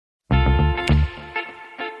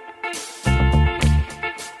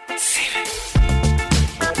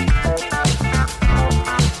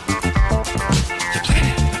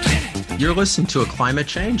You're listening to A Climate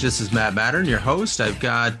Change. This is Matt Mattern, your host. I've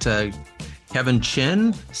got Kevin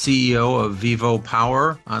Chin, CEO of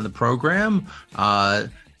VivoPower, on the program.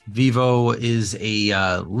 Vivo is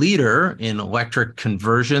a leader in electric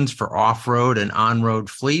conversions for off-road and on-road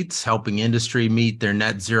fleets, helping industry meet their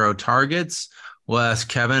net zero targets. We'll ask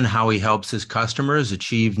Kevin how he helps his customers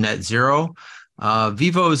achieve net zero.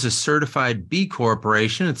 Vivo is a certified B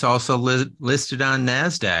Corporation. It's also listed on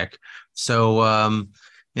NASDAQ. So,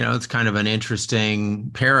 it's kind of an interesting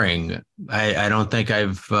pairing. I don't think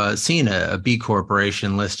I've seen a B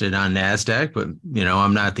Corporation listed on NASDAQ, but,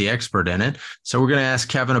 I'm not the expert in it. So we're going to ask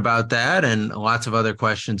Kevin about that and lots of other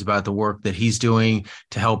questions about the work that he's doing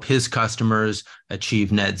to help his customers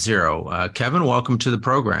achieve net zero. Kevin, welcome to the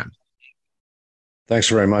program. Thanks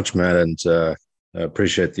very much, Matt, and I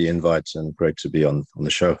appreciate the invite and great to be on the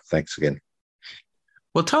show. Thanks again.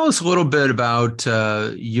 Well, tell us a little bit about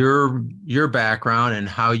your background and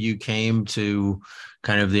how you came to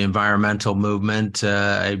kind of the environmental movement.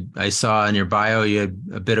 I saw in your bio you had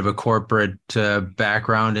a bit of a corporate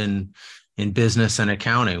background in business and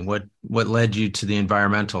accounting. What led you to the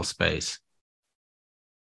environmental space?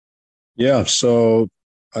 Yeah, so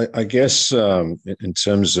I guess in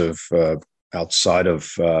terms of outside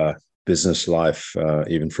of business life,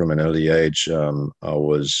 even from an early age, I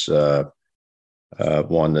was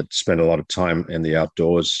one that spent a lot of time in the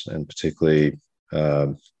outdoors and particularly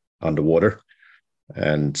underwater,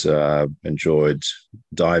 and enjoyed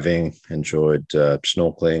diving, enjoyed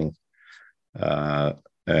snorkeling,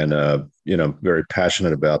 and very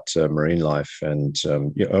passionate about marine life. And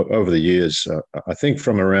over the years, I think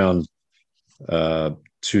from around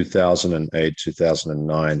 2008,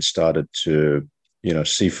 2009, started to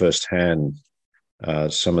see firsthand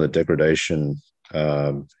some of the degradation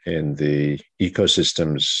in the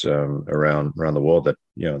ecosystems around the world that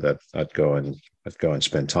I'd go and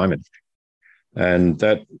spend time in. And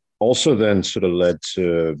that also then sort of led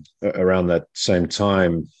to, around that same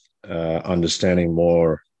time, understanding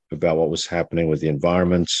more about what was happening with the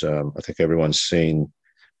environment. I think everyone's seen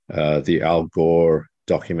the Al Gore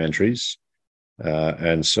documentaries.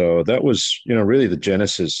 And so that was, really the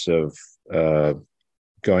genesis of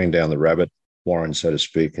going down the rabbit warren, so to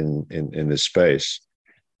speak, in this space.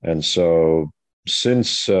 And so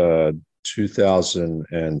since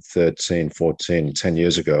 2013, 14, 10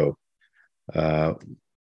 years ago,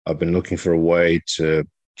 I've been looking for a way to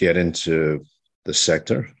get into the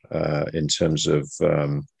sector in terms of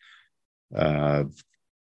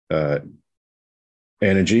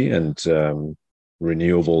energy and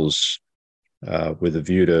renewables, with a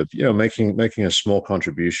view to making a small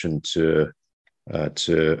contribution to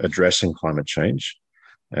addressing climate change.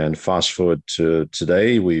 And fast forward to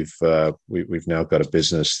today, we've now got a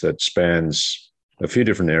business that spans a few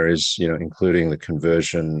different areas, including the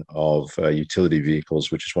conversion of utility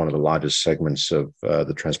vehicles, which is one of the largest segments of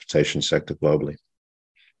the transportation sector globally.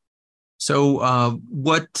 So,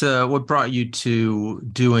 what brought you to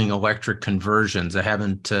doing electric conversions? I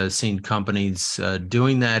haven't seen companies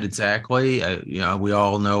doing that exactly. We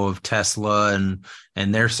all know of Tesla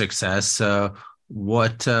and their success.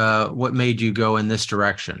 What made you go in this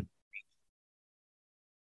direction?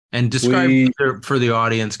 And describe for the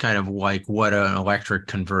audience kind of like what an electric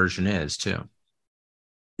conversion is too.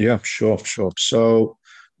 Yeah, sure. So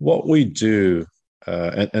what we do,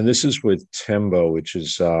 and this is with Tembo, which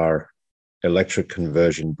is our electric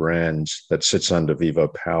conversion brand that sits under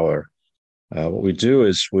VivoPower. What we do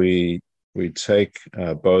is we take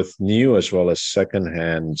both new as well as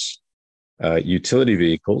secondhand utility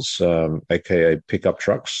vehicles, aka pickup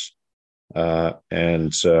trucks,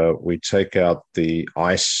 and we take out the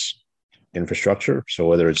ICE infrastructure, so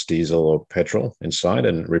whether it's diesel or petrol inside,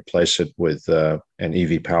 and replace it with an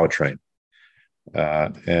EV powertrain.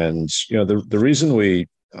 And the reason we,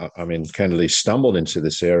 candidly stumbled into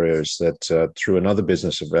this area is that through another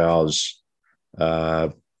business of ours,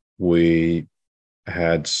 we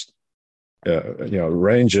had a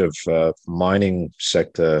range of mining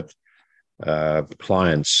sector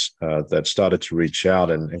clients that started to reach out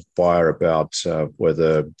and inquire about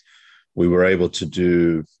whether we were able to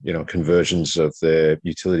do conversions of their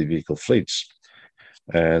utility vehicle fleets.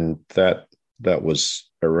 And that was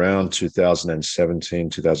around 2017,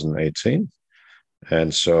 2018.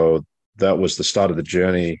 And so that was the start of the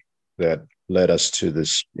journey that led us to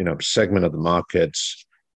this segment of the market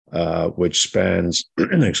which spans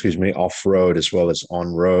off-road as well as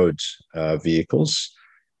on-road vehicles.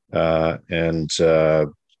 And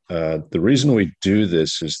the reason we do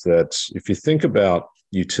this is that if you think about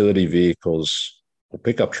utility vehicles or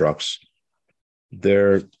pickup trucks,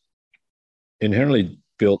 they're inherently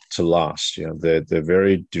built to last. They're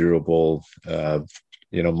very durable.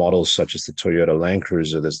 Models such as the Toyota Land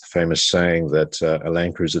Cruiser, there's the famous saying that a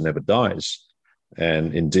Land Cruiser never dies.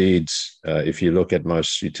 And indeed, if you look at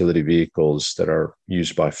most utility vehicles that are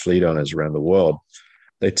used by fleet owners around the world,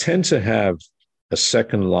 they tend to have a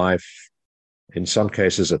second life, in some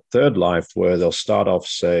cases a third life, where they'll start off,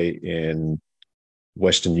 say, in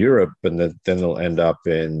Western Europe, and then they'll end up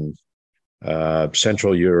in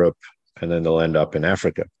Central Europe, and then they'll end up in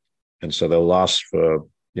Africa. And so they'll last for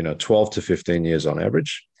 12 to 15 years on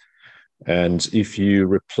average. And if you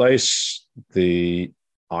replace the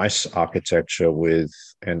ICE architecture with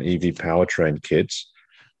an EV powertrain kit,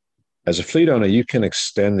 as a fleet owner, you can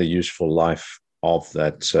extend the useful life of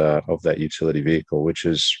that utility vehicle, which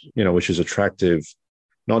is attractive,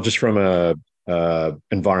 not just from a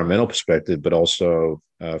environmental perspective, but also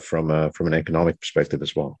from an economic perspective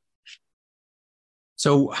as well.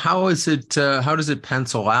 So how is it? How does it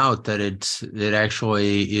pencil out that it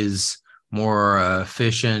actually is more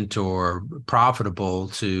efficient or profitable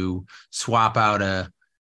to swap out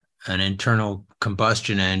an internal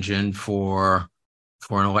combustion engine for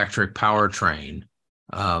an electric powertrain?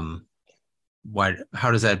 How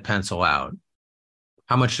does that pencil out?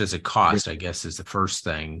 How much does it cost, I guess, is the first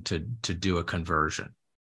thing to do a conversion?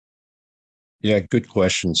 Yeah, good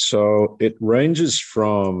question. So it ranges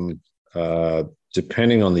from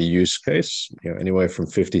depending on the use case, anywhere from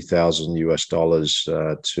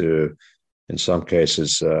 $50,000 to, in some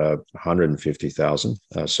cases,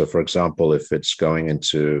 $150,000. So, for example, if it's going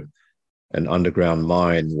into an underground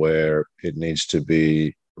mine where it needs to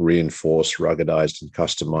be reinforced, ruggedized, and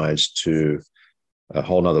customized to a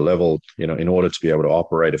whole nother level, in order to be able to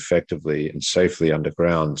operate effectively and safely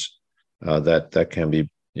underground, that can be,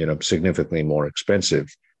 significantly more expensive.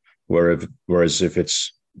 Whereas if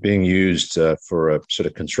it's being used for a sort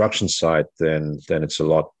of construction site, then it's a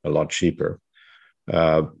lot cheaper.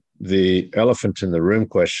 The elephant in the room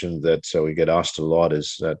question that we get asked a lot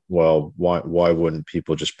is that, well, why wouldn't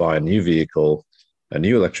people just buy a new vehicle, a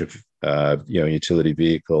new electric utility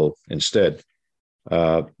vehicle instead?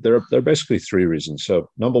 There are basically three reasons. So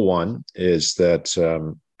number one is that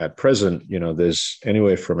at present, there's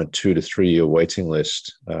anywhere from a 2 to 3 year waiting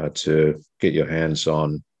list to get your hands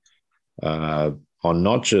on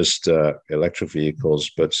not just electric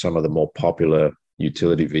vehicles, but some of the more popular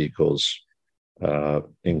utility vehicles,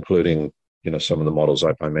 including some of the models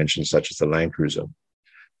I mentioned, such as the Land Cruiser.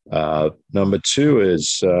 Number two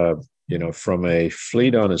is from a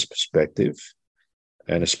fleet owner's perspective,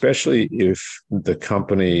 and especially if the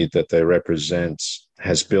company that they represent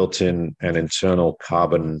has built in an internal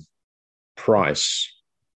carbon price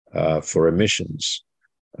for emissions,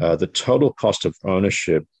 the total cost of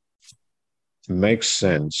ownership makes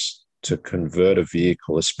sense to convert a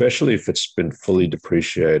vehicle, especially if it's been fully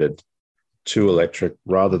depreciated, to electric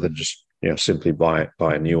rather than just simply buy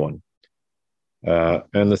a new one.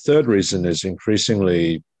 And the third reason is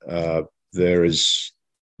increasingly there is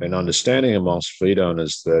an understanding amongst fleet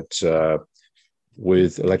owners that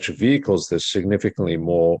with electric vehicles, there's significantly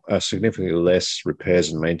less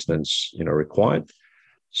repairs and maintenance required.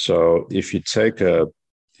 So if you take a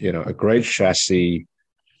great chassis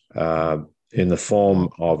in the form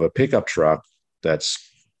of a pickup truck that's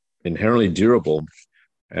inherently durable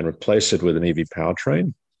and replace it with an EV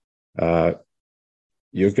powertrain,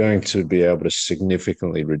 you're going to be able to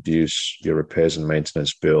significantly reduce your repairs and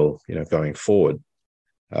maintenance bill, going forward.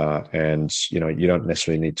 And you don't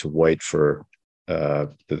necessarily need to wait for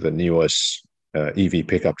the newest EV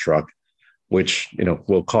pickup truck, which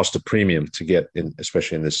will cost a premium to get in,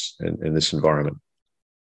 especially in this environment.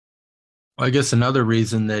 Well, I guess another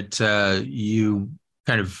reason that you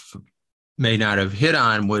kind of may not have hit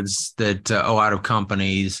on was that a lot of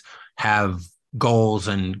companies have goals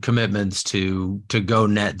and commitments to go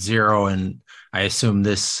net zero, and I assume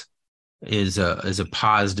this is a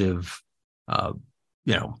positive,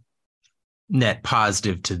 net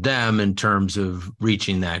positive to them in terms of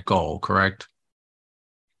reaching that goal. Correct?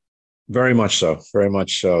 Very much so. Very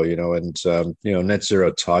much so. Net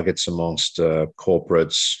zero targets amongst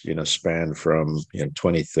corporates, span from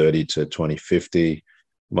 2030 to 2050.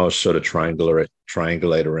 Most sort of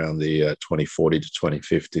triangulate around the 2040 to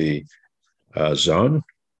 2050 zone.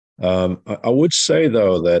 I would say,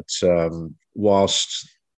 though, that whilst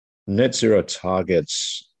net zero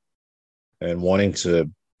targets and wanting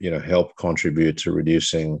to help contribute to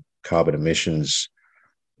reducing carbon emissions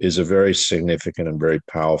is a very significant and very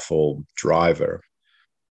powerful driver,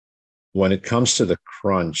 when it comes to the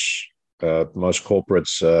crunch, most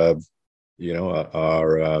corporates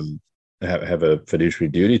have a fiduciary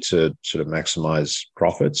duty to sort of maximize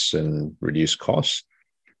profits and reduce costs.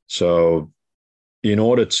 So in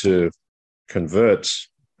order to convert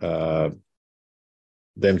them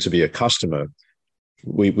to be a customer,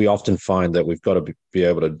 we often find that we've got to be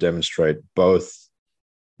able to demonstrate both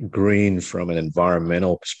green from an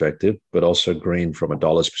environmental perspective, but also green from a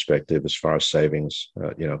dollars perspective as far as savings,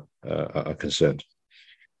 are concerned.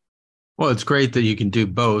 Well, it's great that you can do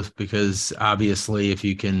both, because obviously if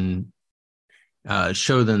you can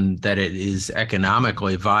show them that it is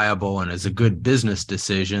economically viable and is a good business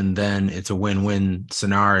decision, then it's a win-win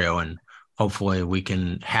scenario. And hopefully we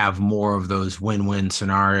can have more of those win-win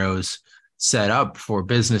scenarios set up for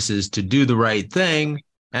businesses to do the right thing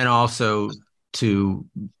and also to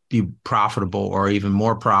be profitable or even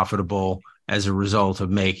more profitable as a result of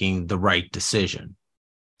making the right decision.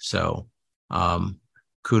 So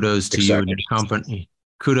kudos to you and your company.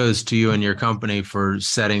 Kudos to you and your company for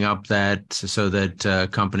setting up that so that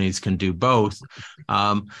companies can do both.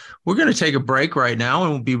 We're going to take a break right now,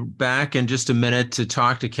 and we'll be back in just a minute to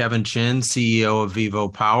talk to Kevin Chin, CEO of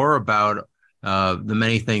VivoPower, about the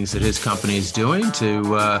many things that his company is doing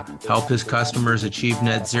to help his customers achieve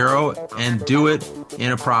net zero and do it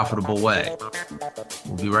in a profitable way.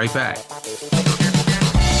 We'll be right back.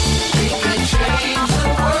 We can change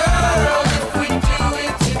the world if we do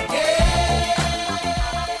it together.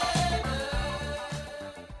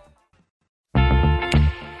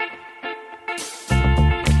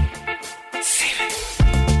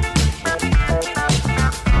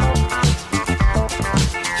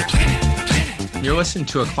 You're listening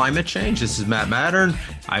to A Climate Change. This is Matt Mattern.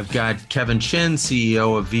 I've got Kevin Chin,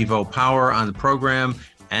 CEO of VivoPower, on the program.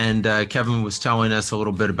 And Kevin was telling us a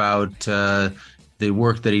little bit about the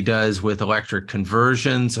work that he does with electric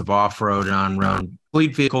conversions of off-road and on-road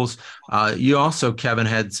fleet vehicles. You also, Kevin,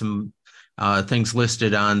 had some things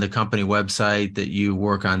listed on the company website that you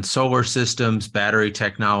work on solar systems, battery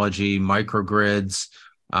technology, microgrids.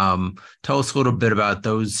 Tell us a little bit about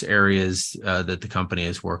those areas that the company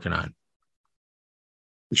is working on.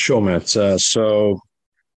 Sure, Matt.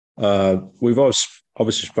 We've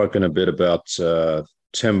obviously spoken a bit about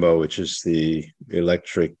Tembo, which is the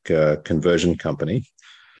electric conversion company.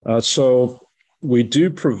 So we do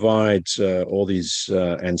provide all these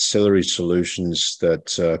ancillary solutions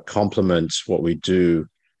that complement what we do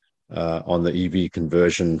on the EV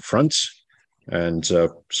conversion front. And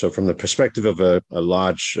so from the perspective of a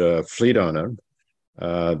large fleet owner,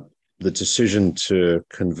 the decision to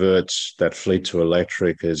convert that fleet to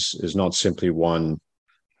electric is not simply one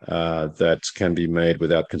that can be made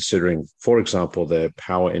without considering, for example, their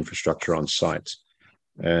power infrastructure on site.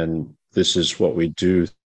 And this is what we do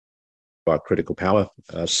our critical power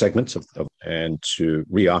segments and to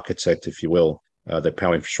re-architect, if you will, the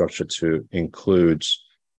power infrastructure to include,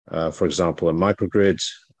 for example, a microgrid,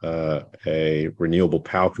 a renewable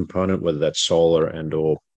power component, whether that's solar and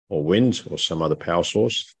or wind or some other power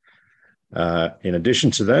source. In addition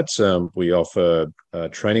to that, we offer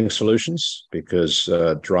training solutions because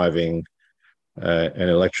driving an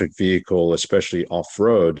electric vehicle, especially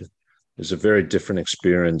off-road, is a very different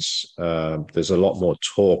experience. There's a lot more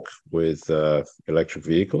torque with electric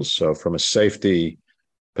vehicles. So from a safety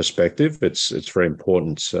perspective, it's very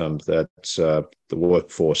important that the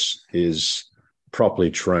workforce is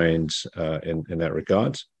properly trained in that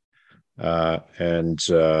regard. And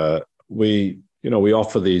we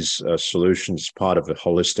offer these solutions as part of a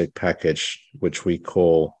holistic package, which we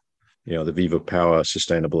call, the VivoPower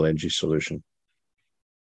Sustainable Energy Solution.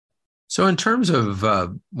 So in terms of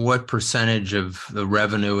what percentage of the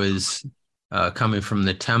revenue is coming from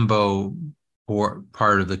the Tembo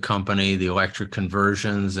part of the company, the electric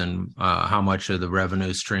conversions, and how much of the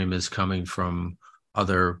revenue stream is coming from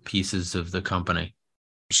other pieces of the company?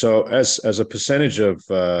 So as a percentage of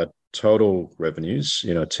total revenues,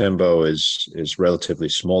 Tembo is relatively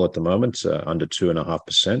small at the moment, under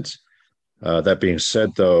 2.5%. That being said,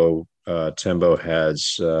 though, Tembo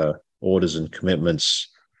has orders and commitments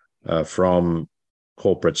from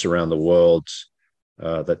corporates around the world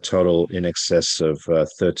that total in excess of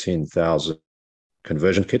 13,000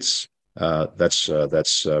 conversion kits. That's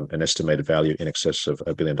an estimated value in excess of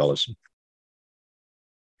 $1 billion.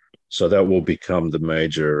 So that will become the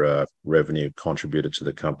major revenue contributor to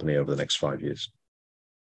the company over the next 5 years.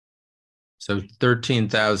 So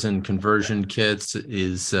 13,000 conversion kits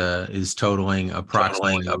is totaling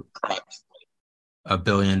approximately $1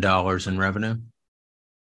 billion in revenue?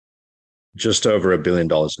 Just over $1 billion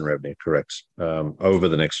in revenue, correct, over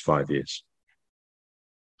the next 5 years.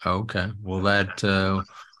 Okay. Well, that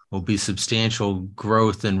will be substantial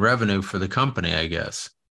growth in revenue for the company, I guess.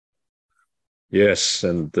 Yes,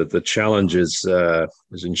 and the challenge is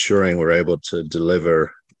ensuring we're able to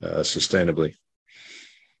deliver sustainably.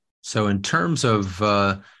 So in terms of,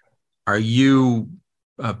 are you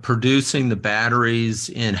producing the batteries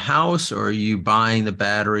in-house, or are you buying the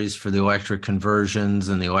batteries for the electric conversions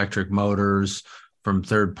and the electric motors from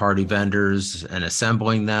third-party vendors and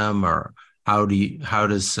assembling them? Or how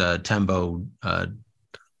does Tembo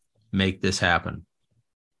make this happen?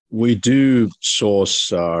 We do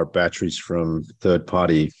source our batteries from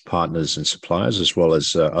third-party partners and suppliers, as well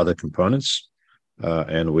as other components,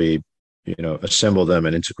 and we, assemble them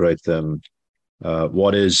and integrate them.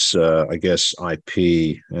 What is, I guess,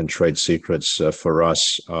 IP and trade secrets for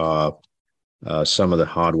us are some of the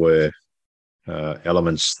hardware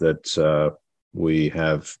elements that we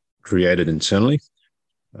have created internally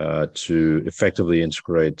to effectively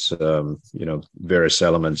integrate, various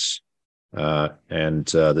elements. And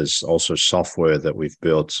there's also software that we've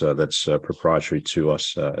built that's proprietary to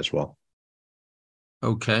us as well.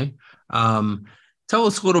 Okay. Tell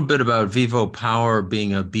us a little bit about VivoPower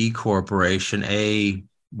being a B corporation.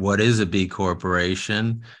 What is a B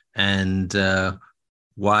corporation, and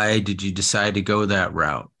why did you decide to go that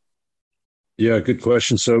route? Yeah, good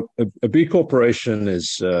question. So a B corporation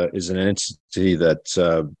is an entity that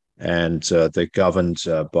they're governed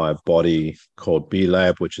by a body called B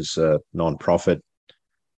Lab, which is a nonprofit.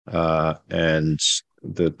 And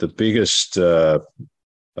the biggest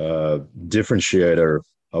differentiator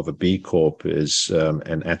of a B Corp is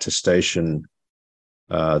an attestation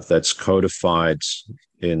that's codified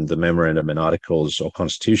in the memorandum and articles or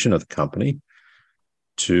constitution of the company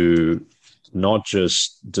to not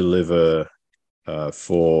just deliver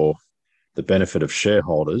for the benefit of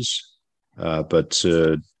shareholders, but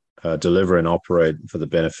to deliver and operate for the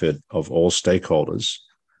benefit of all stakeholders.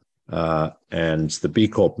 And the B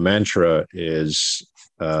Corp mantra is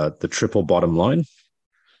the triple bottom line,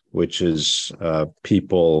 which is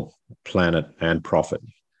people, planet, and profit.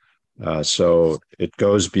 So it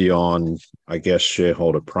goes beyond, I guess,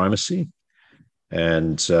 shareholder primacy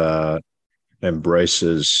and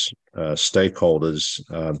embraces stakeholders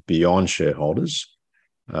beyond shareholders.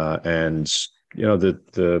 And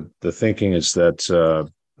the thinking is that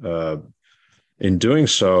in doing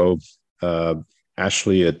so,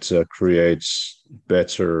 actually it creates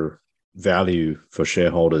better value for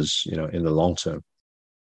shareholders, in the long term.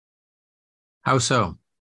 How so?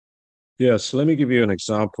 Yeah, so let me give you an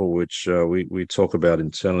example, which we talk about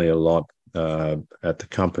internally a lot at the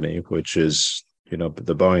company, which is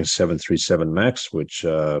the Boeing 737 MAX, which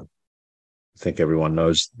I think everyone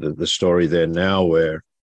knows the story there now, where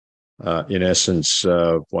in essence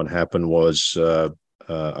what happened was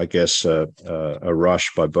I guess a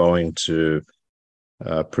rush by Boeing to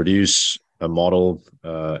produce a model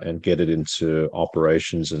and get it into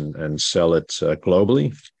operations and sell it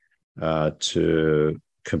globally to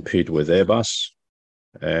compete with Airbus.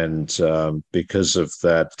 And because of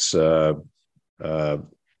that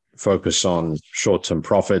focus on short-term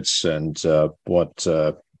profits and what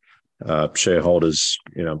shareholders,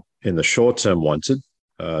 in the short term wanted,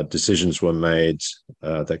 decisions were made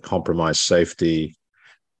that compromised safety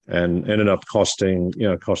and ended up costing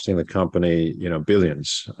the company,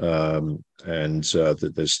 billions. And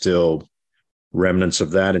there's still remnants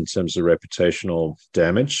of that in terms of reputational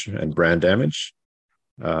damage and brand damage.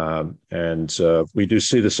 And we do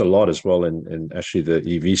see this a lot as well in actually the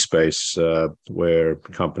EV space, where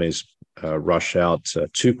companies rush out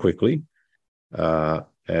too quickly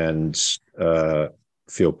and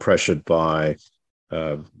feel pressured by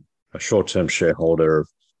short-term shareholder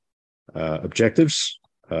objectives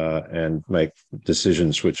and make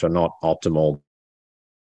decisions which are not optimal.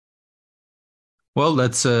 Well,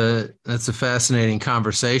 that's a fascinating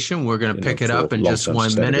conversation. We're going to pick it up in just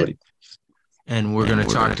 1 minute. And we're going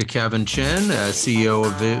to talk to Kevin Chin, CEO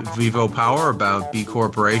of VivoPower, about B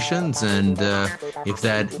corporations and if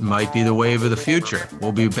that might be the wave of the future.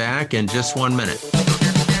 We'll be back in just 1 minute.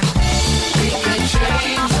 We can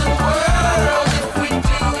change the world if we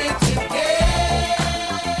do it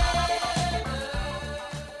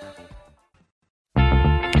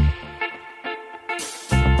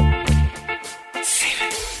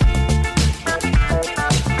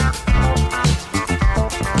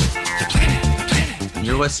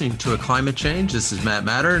You're listening to A Climate Change. This is Matt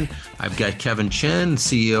Mattern. I've got Kevin Chin,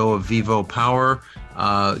 CEO of VivoPower.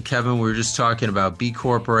 Kevin, we were just talking about B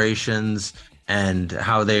corporations and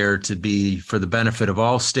how they are to be for the benefit of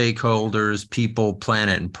all stakeholders, people,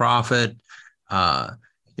 planet, and profit.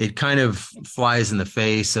 It kind of flies in the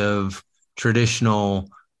face of traditional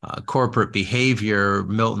corporate behavior.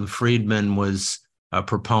 Milton Friedman was a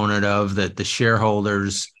proponent of that the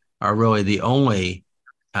shareholders are really the only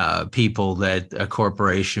people that a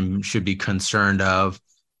corporation should be concerned of.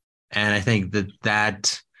 And I think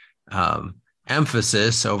that um,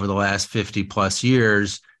 emphasis over the last 50 plus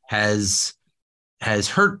years has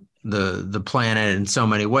hurt the planet in so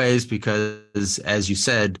many ways because, as you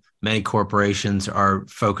said, many corporations are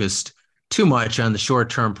focused too much on the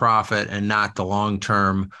short-term profit and not the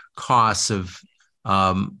long-term costs of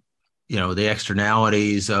the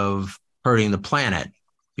externalities of hurting the planet,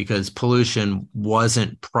 because pollution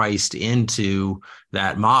wasn't priced into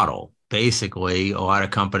that model. Basically, a lot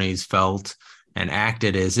of companies felt and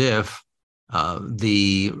acted as if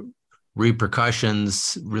the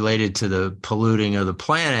repercussions related to the polluting of the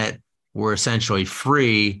planet were essentially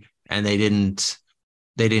free, and they didn't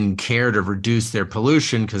care to reduce their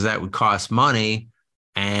pollution because that would cost money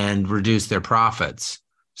and reduce their profits.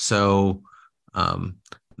 So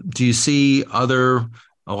do you see a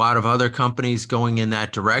lot of other companies going in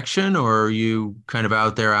that direction, or are you kind of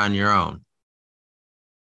out there on your own?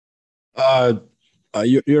 Uh,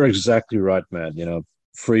 you're exactly right, Matt.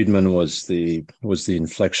 Friedman was the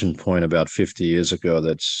inflection point about 50 years ago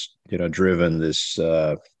that's driven this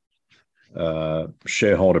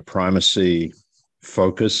shareholder primacy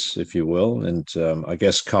focus, if you will, and I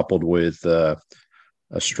guess coupled with a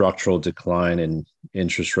structural decline in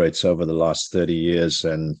interest rates over the last 30 years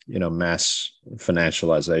and mass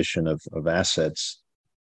financialization of assets,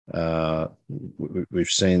 we've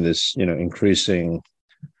seen this increasing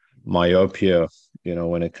myopia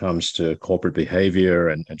when it comes to corporate behavior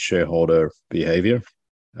and shareholder behavior.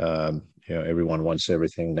 Everyone wants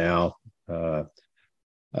everything now. Uh,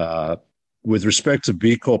 with respect to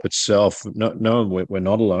B Corp itself, no, we're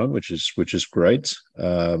not alone, which is great.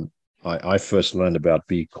 I first learned about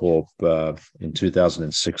B Corp in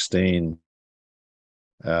 2016,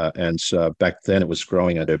 and back then it was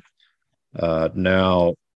growing at a.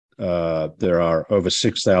 Now there are over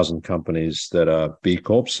 6,000 companies that are B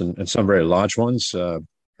Corps, and some very large ones have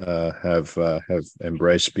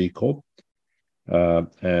embraced B Corp.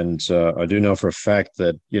 And I do know for a fact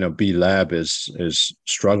that B Lab is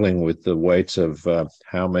struggling with the weight of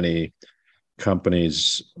how many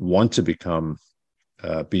companies want to become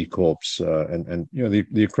B Corps, and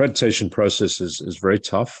the accreditation process is very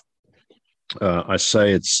tough. I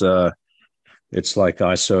say it's like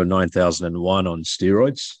ISO 9001 on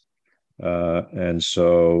steroids, and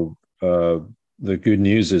so the good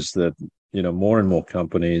news is that more and more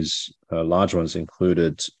companies, large ones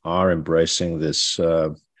included, are embracing this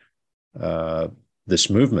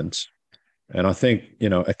movement. And I think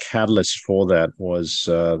a catalyst for that was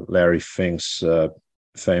Larry Fink's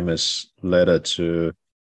famous letter to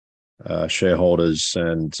shareholders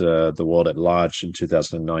and the world at large in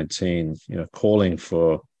 2019, calling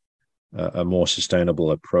for a more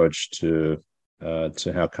sustainable approach to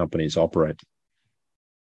how companies operate.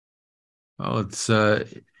 Well, it's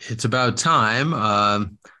about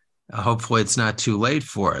time. Hopefully, it's not too late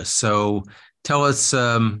for us. So, tell us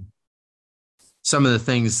some of the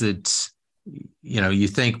things that you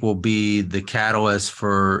think will be the catalyst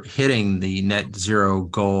for hitting the net zero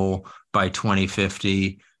goal by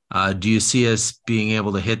 2050. Do you see us being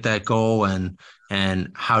able to hit that goal, and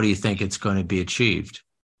how do you think it's going to be achieved?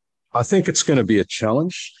 I think it's going to be a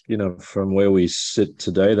challenge, from where we sit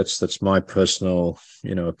today. That's my personal,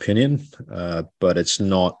 opinion, but it's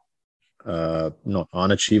not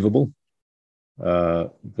unachievable.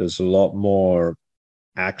 There's a lot more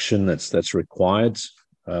action that's required.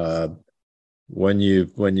 When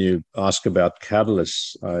you ask about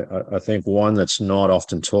catalysts, I think one that's not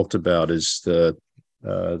often talked about is the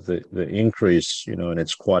increase, and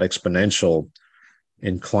it's quite exponential,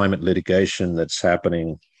 in climate litigation that's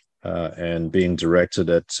happening and being directed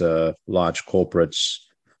at large corporates,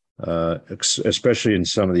 especially in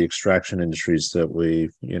some of the extraction industries that we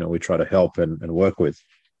try to help and work with.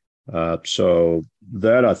 So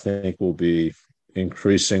that, I think, will be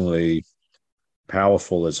increasingly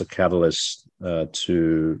powerful as a catalyst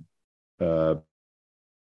to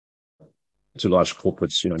large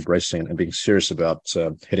corporates, embracing and being serious about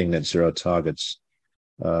hitting net zero targets.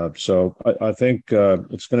 So I think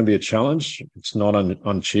it's going to be a challenge. It's not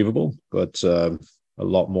unachievable, but a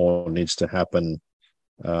lot more needs to happen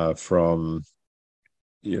from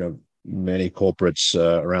many corporates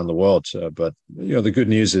around the world. But the good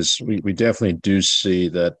news is we definitely do see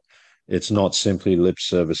that it's not simply lip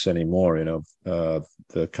service anymore.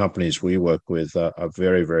 The companies we work with are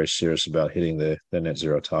very, very serious about hitting their net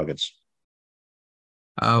zero targets.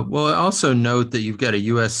 Well, I also note that you've got a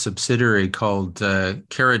U.S. subsidiary called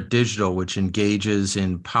Carrot Digital, which engages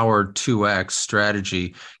in Power 2X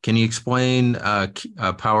strategy. Can you explain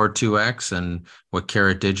Power 2X and what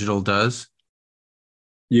Carrot Digital does?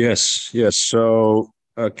 Yes. So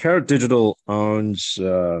Carrot Digital owns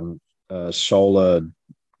solar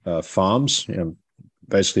farms,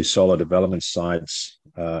 basically solar development sites,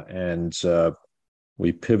 and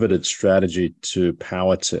we pivoted strategy to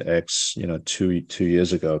Power to X, 2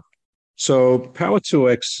 years ago. So Power to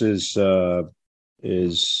X is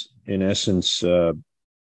in essence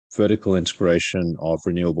vertical integration of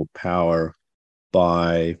renewable power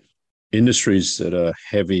by industries that are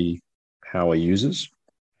heavy power users.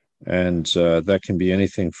 And that can be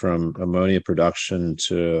anything from ammonia production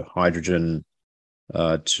to hydrogen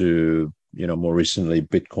to, more recently,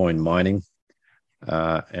 Bitcoin mining.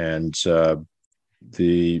 And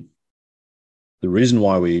the reason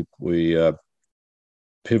why we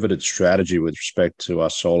pivoted strategy with respect to our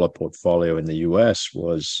solar portfolio in the US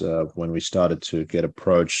was when we started to get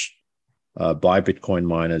approached by Bitcoin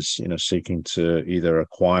miners, seeking to either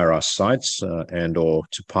acquire our sites and or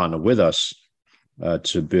to partner with us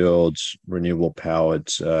to build renewable powered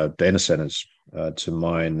data centers to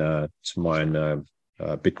mine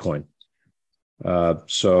Bitcoin.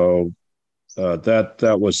 So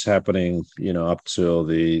that was happening, up till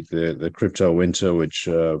the crypto winter, which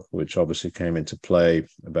obviously came into play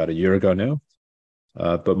about a year ago now.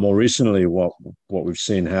 But more recently, what we've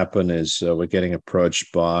seen happen is we're getting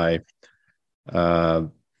approached by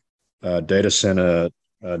data center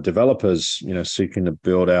developers, seeking to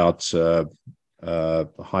build out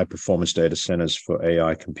high performance data centers for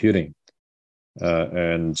AI computing.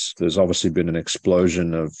 And there's obviously been an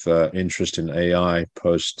explosion of interest in AI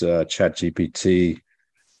post ChatGPT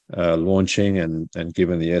launching and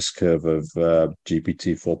given the S curve of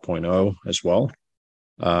GPT 4.0 as well.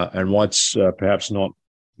 And what's perhaps not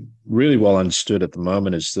really well understood at the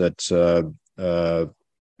moment is that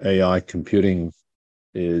AI computing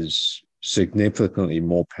is significantly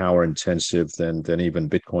more power intensive than even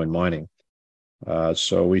Bitcoin mining.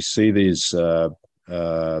 So we see these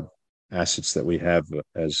assets that we have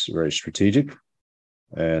as very strategic,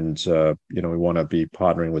 and we want to be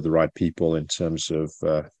partnering with the right people in terms of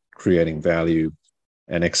creating value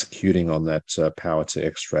and executing on that Power to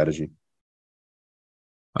X strategy.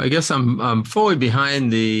 I guess I'm fully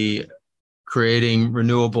behind the creating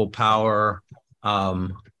renewable power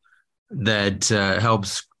that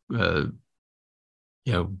helps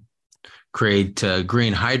create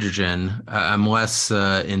green hydrogen. I'm less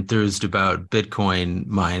enthused about Bitcoin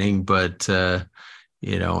mining, but as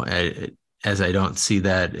I don't see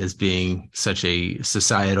that as being such a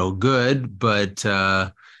societal good. But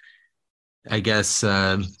I guess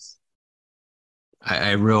I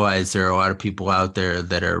realize there are a lot of people out there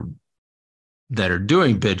that are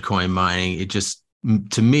doing Bitcoin mining. It just,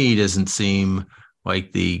 to me, doesn't seem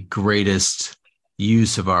like the greatest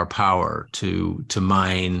use of our power to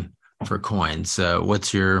mine for coins.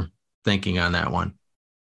 What's your thinking on that one?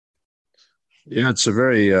 Yeah, it's a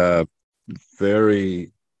very,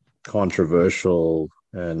 very controversial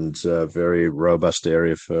and very robust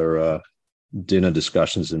area for dinner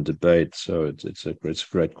discussions and debate. So it's a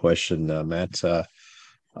great question, Matt.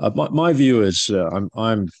 My view is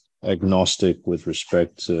I'm agnostic with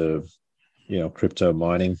respect to crypto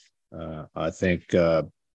mining. I think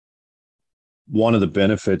one of the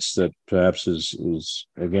benefits that perhaps is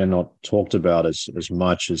again not talked about as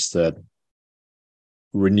much is that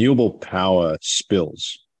renewable power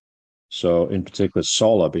spills. So in particular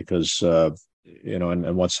solar, because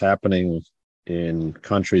and what's happening in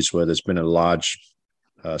countries where there's been a large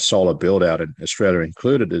solar build out, and Australia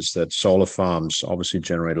included, is that solar farms obviously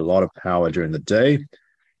generate a lot of power during the day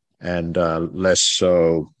and less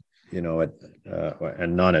so,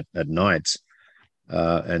 and none at night.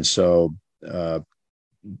 And so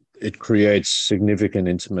it creates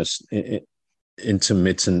significant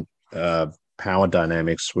intermittent power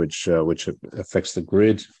dynamics, which affects the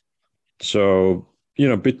grid. So,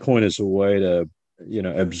 Bitcoin is a way to,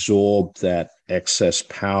 absorb that excess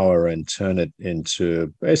power and turn it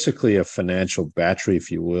into basically a financial battery,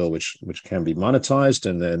 if you will, which can be monetized.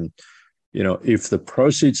 And then, if the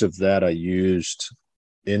proceeds of that are used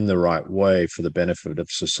in the right way for the benefit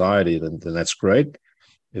of society, then that's great.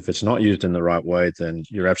 If it's not used in the right way, then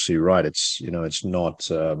you're absolutely right. It's not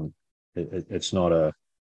a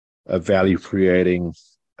value creating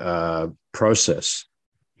process.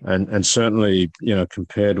 And certainly,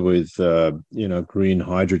 compared with green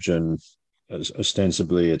hydrogen,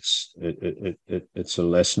 ostensibly it's a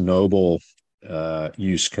less noble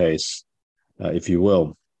use case, if you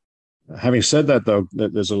will. Having said that, though,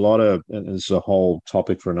 there's a lot of, and it's a whole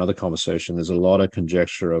topic for another conversation. There's a lot of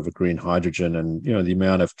conjecture over green hydrogen and the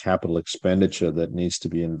amount of capital expenditure that needs to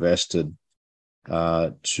be invested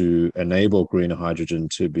to enable green hydrogen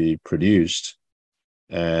to be produced,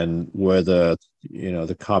 and whether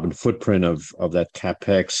the carbon footprint of that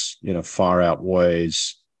capex far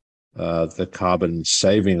outweighs the carbon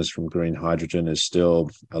savings from green hydrogen is still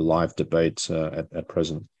a live debate at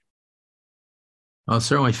present. Well,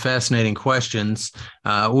 certainly fascinating questions.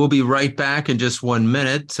 We'll be right back in just 1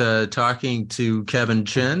 minute talking to Kevin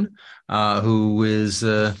Chin, who is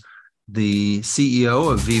the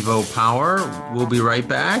CEO of VivoPower. We'll be right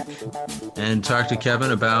back and talk to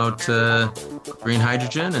Kevin about green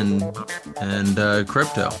hydrogen and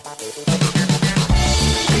crypto.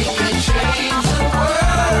 We can change the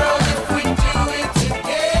world if we do it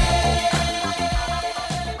together.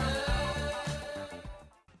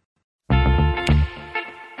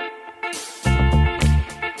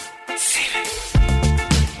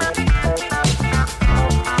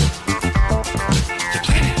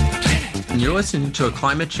 You're listening to A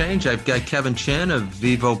Climate Change. I've got Kevin Chin of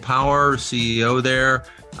VivoPower, CEO there.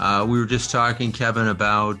 We were just talking, Kevin,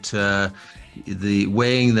 about the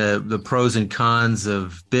weighing the pros and cons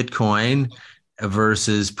of Bitcoin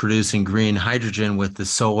versus producing green hydrogen with the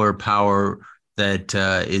solar power that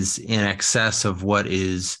is in excess of what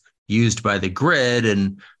is used by the grid.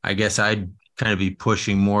 And I guess I'd kind of be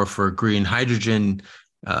pushing more for green hydrogen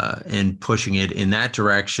and pushing it in that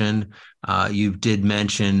direction. You did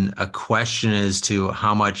mention a question as to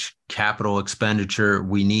how much capital expenditure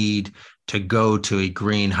we need to go to a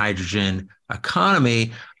green hydrogen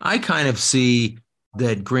economy. I kind of see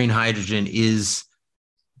that green hydrogen is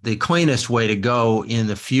the cleanest way to go in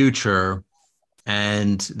the future,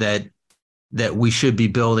 and that we should be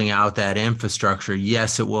building out that infrastructure.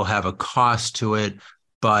 Yes, it will have a cost to it,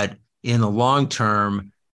 but in the long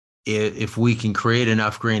term, if we can create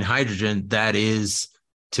enough green hydrogen, that is,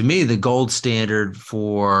 to me, the gold standard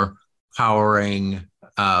for powering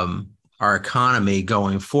our economy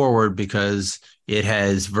going forward, because it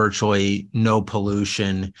has virtually no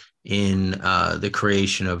pollution in the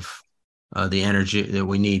creation of the energy that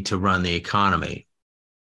we need to run the economy.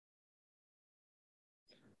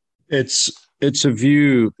 It's a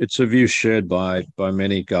view shared by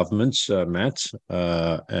many governments, Matt,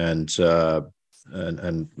 and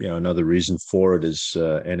another reason for it is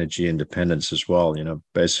energy independence as well.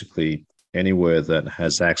 Basically anywhere that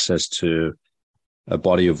has access to a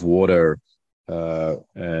body of water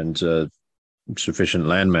and sufficient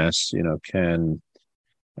landmass,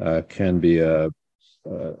 can be a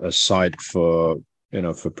site for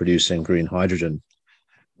producing green hydrogen.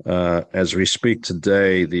 As we speak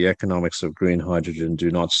today, the economics of green hydrogen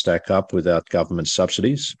do not stack up without government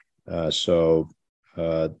subsidies. So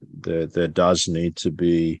there does need to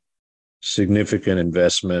be significant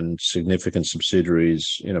investment, significant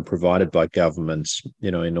subsidies, provided by governments,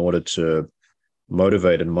 in order to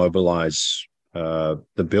motivate and mobilize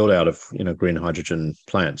the build out of green hydrogen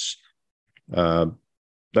plants.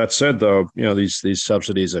 That said, though, these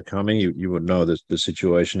subsidies are coming. You would know the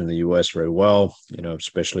situation in the US very well,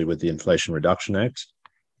 especially with the Inflation Reduction Act.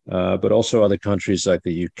 But also other countries like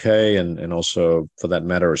the UK and also, for that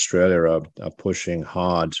matter, Australia are pushing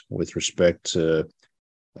hard with respect to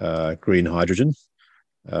green hydrogen.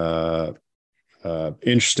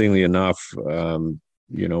 Interestingly enough,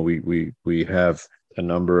 we have a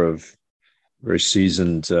number of very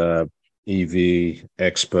seasoned EV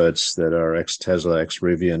experts that are ex-Tesla,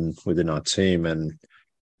 ex-Rivian within our team, and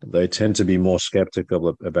they tend to be more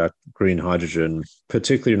skeptical about green hydrogen,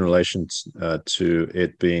 particularly in relation to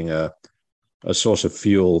it being a source of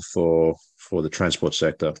fuel for the transport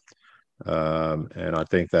sector. And I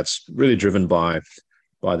think that's really driven by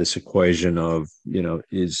this equation of,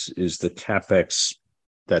 is the CapEx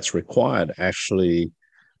that's required actually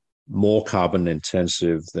more carbon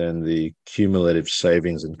intensive than the cumulative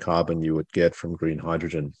savings in carbon you would get from green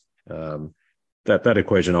hydrogen. That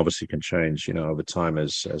equation obviously can change, over time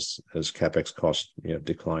as CapEx costs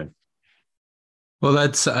decline. Well,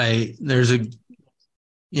 there's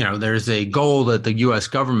a goal that the U.S.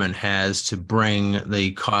 government has to bring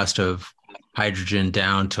the cost of hydrogen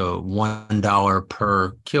down to $1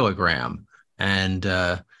 per kilogram,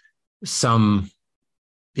 and some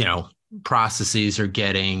processes are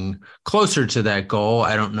getting closer to that goal.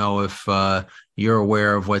 I don't know if you're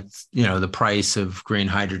aware of what the price of green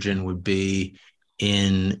hydrogen would be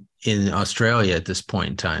in Australia at this point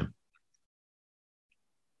in time.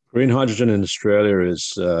 Green hydrogen in Australia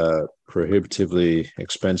is prohibitively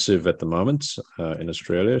expensive at the moment in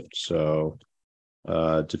Australia. So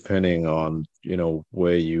depending on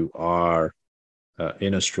where you are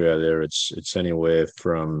in Australia, it's anywhere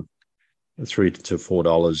from $3 to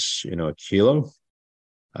 $4 a kilo.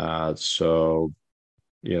 So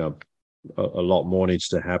a lot more needs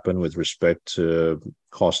to happen with respect to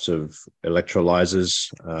cost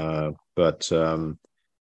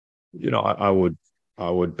I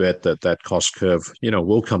would bet that that cost curve,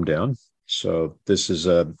 will come down. So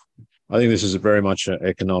I think this is a very much an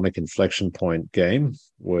economic inflection point game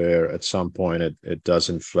where at some point it does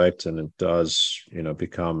inflect and it does,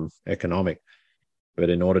 become economic. But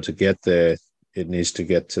in order to get there, it needs to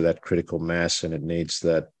get to that critical mass, and it needs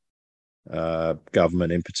that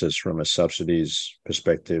government impetus from a subsidies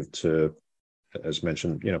perspective to, as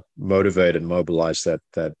mentioned, motivate and mobilize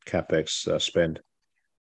that capex spend.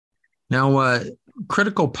 Now,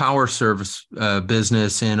 critical power service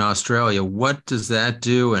business in Australia, what does that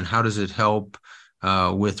do and how does it help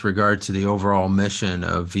with regard to the overall mission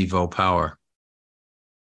of VivoPower?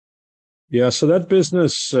 Yeah, so that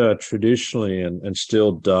business traditionally and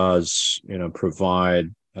still does, provide,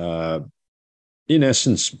 in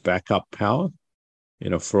essence, backup power,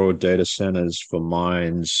 for data centers, for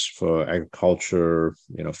mines, for agriculture,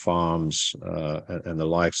 farms, and the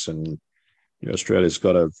likes. And Australia's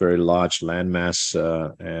got a very large landmass,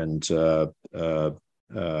 and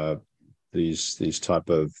these type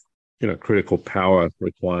of critical power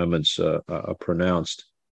requirements are pronounced.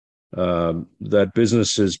 That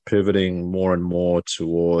business is pivoting more and more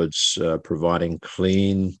towards providing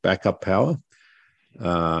clean backup power.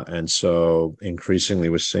 And so increasingly,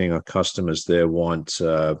 we're seeing our customers there want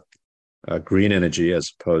green energy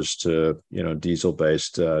as opposed to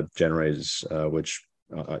diesel-based generators, which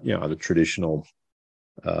are the traditional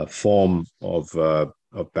form of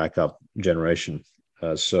backup generation.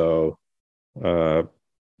 So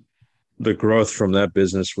the growth from that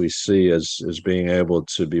business we see as being able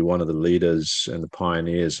to be one of the leaders and the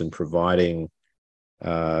pioneers in providing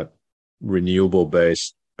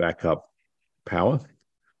renewable-based backup power.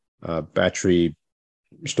 Battery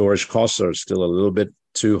storage costs are still a little bit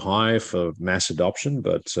too high for mass adoption,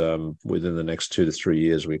 but within the next 2 to 3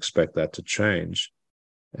 years, we expect that to change.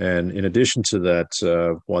 And in addition to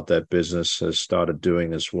that, what that business has started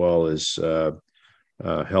doing as well is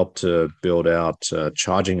help to build out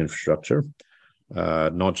charging infrastructure,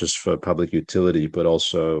 not just for public utility, but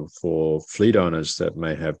also for fleet owners that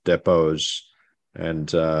may have depots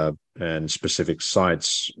and specific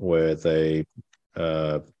sites where they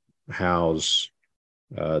house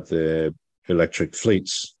their electric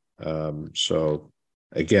fleets. So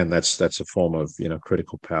again, that's a form of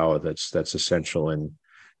critical power that's essential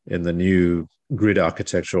in the new grid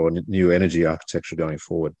architecture or new energy architecture going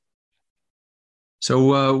forward.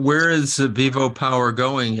 So, where is VivoPower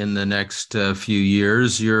going in the next few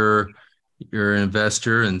years? You're an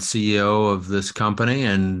investor and CEO of this company,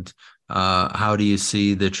 and how do you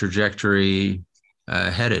see the trajectory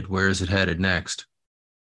headed? Where is it headed next?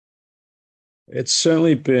 It's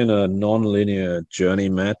certainly been a non-linear journey,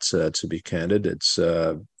 Matt. To be candid, it's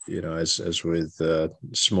as with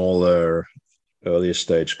smaller, earlier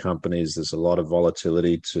stage companies, there's a lot of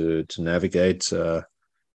volatility to navigate.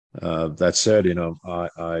 That said,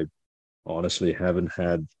 I honestly haven't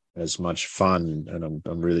had as much fun, and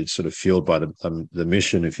I'm really sort of fueled by the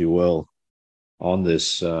mission, if you will, on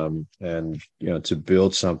this, and to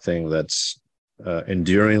build something that's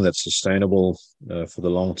enduring, that's sustainable for the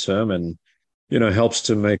long term, and helps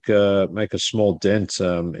to make a small dent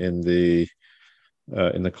in the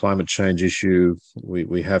climate change issue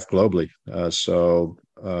we have globally. So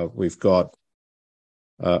we've got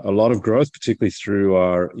a lot of growth, particularly through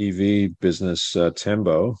our EV business,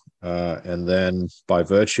 Tembo. And then by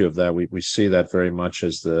virtue of that, we see that very much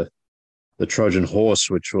as the Trojan horse,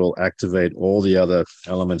 which will activate all the other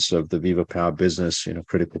elements of the VivoPower business,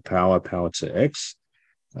 critical power, power to X.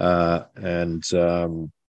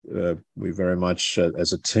 We very much,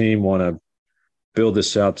 as a team, want to build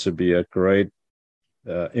this out to be a great,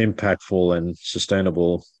 impactful and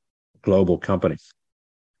sustainable global company.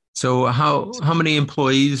 So, how many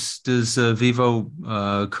employees does Vivo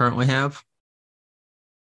currently have?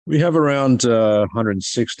 We have around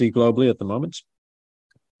 160 globally at the moment.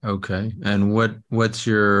 Okay, and what's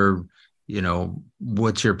your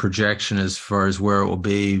projection as far as where it will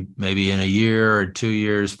be, maybe in a year or 2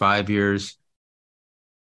 years, 5 years?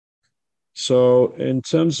 So in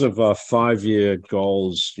terms of our 5-year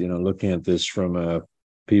goals, looking at this from a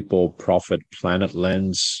people, profit, planet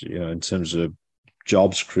lens, in terms of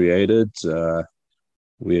jobs created,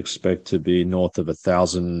 we expect to be north of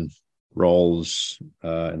 1,000 roles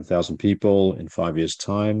and 1,000 people in 5 years'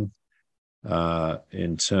 time.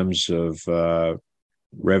 In terms of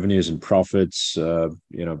revenues and profits,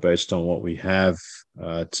 based on what we have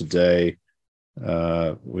today,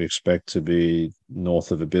 we expect to be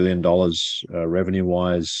north of $1 billion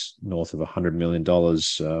revenue-wise, north of $100 million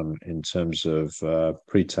in terms of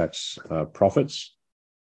pre-tax profits.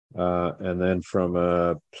 And then from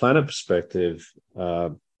a planet perspective,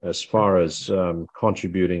 as far as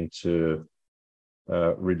contributing to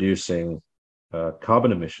reducing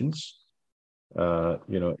carbon emissions.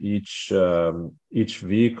 Each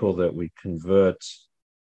vehicle that we convert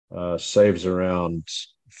saves around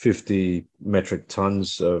 50 metric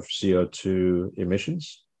tons of CO2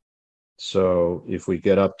 emissions. So if we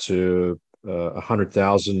get up to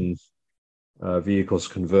 100,000 vehicles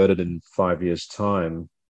converted in 5 years' time,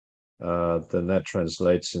 then that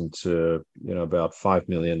translates into about 5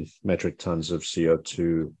 million metric tons of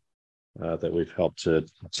CO2 that we've helped to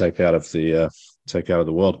take out of the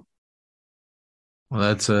world.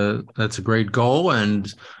 Well, that's a great goal,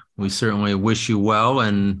 and we certainly wish you well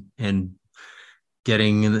and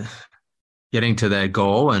getting to that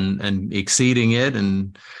goal and exceeding it,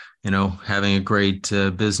 and having a great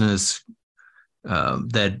business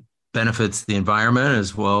that benefits the environment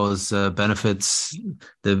as well as benefits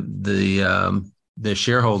the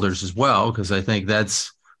shareholders as well, because I think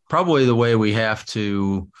that's probably the way we have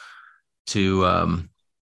to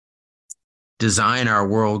design our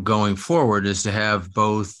world going forward, is to have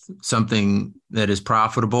both something that is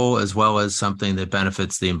profitable as well as something that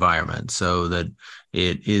benefits the environment, so that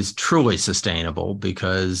it is truly sustainable.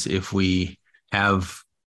 Because if we have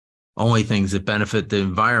only things that benefit the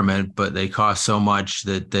environment, but they cost so much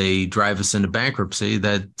that they drive us into bankruptcy,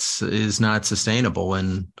 that is not sustainable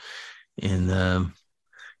in the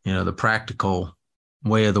practical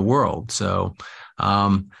way of the world. So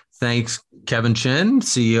thanks, Kevin Chin,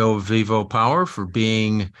 CEO of VivoPower, for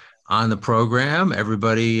being on the program.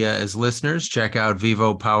 Everybody, as listeners, check out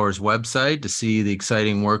VivoPower's website to see the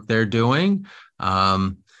exciting work they're doing.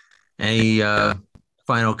 Any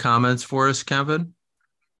final comments for us, Kevin?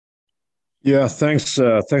 Yeah, thanks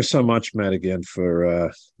so much, Matt, again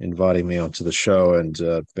for inviting me onto the show, and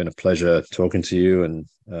been a pleasure talking to you, and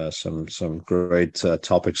some great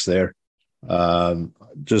topics there.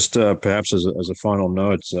 Just perhaps as a final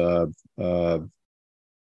note,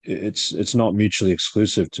 it's not mutually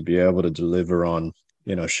exclusive to be able to deliver on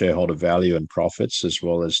shareholder value and profits, as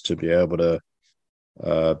well as to be able to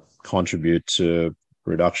contribute to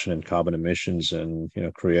reduction in carbon emissions and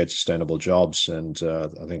create sustainable jobs. And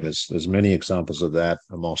I think there's many examples of that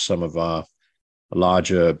among some of our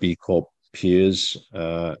larger B Corp peers,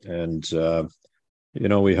 and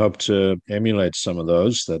we hope to emulate some of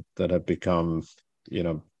those that have become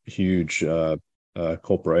huge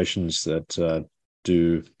corporations that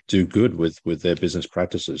do good with their business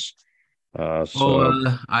practices. I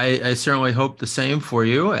certainly hope the same for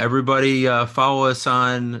you. Everybody follow us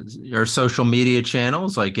on our social media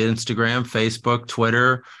channels like Instagram, Facebook,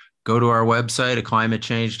 Twitter. Go to our website at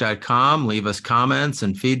climatechange.com. Leave us comments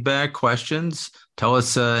and feedback, questions. Tell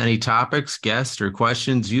us any topics, guests, or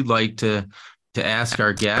questions you'd like to ask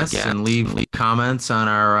our guests, and leave comments on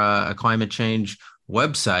our climate change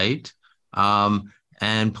website.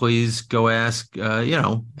 And please go ask,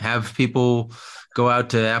 have people go out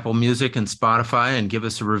to Apple Music and Spotify and give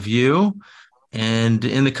us a review. And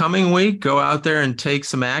in the coming week, go out there and take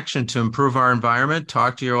some action to improve our environment.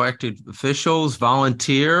 Talk to your elected officials,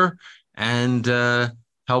 volunteer, and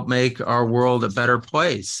help make our world a better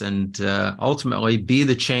place, and ultimately be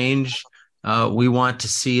the change we want to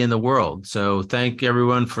see in the world. So thank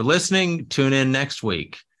everyone for listening. Tune in next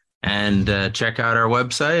week, and check out our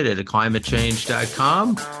website at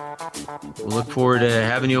climatechange.com. We'll look forward to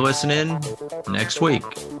having you listen in next week.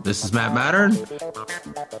 This is Matt Mattern.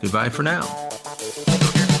 Goodbye for now.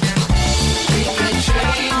 We can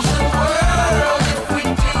change the world if we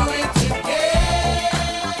do.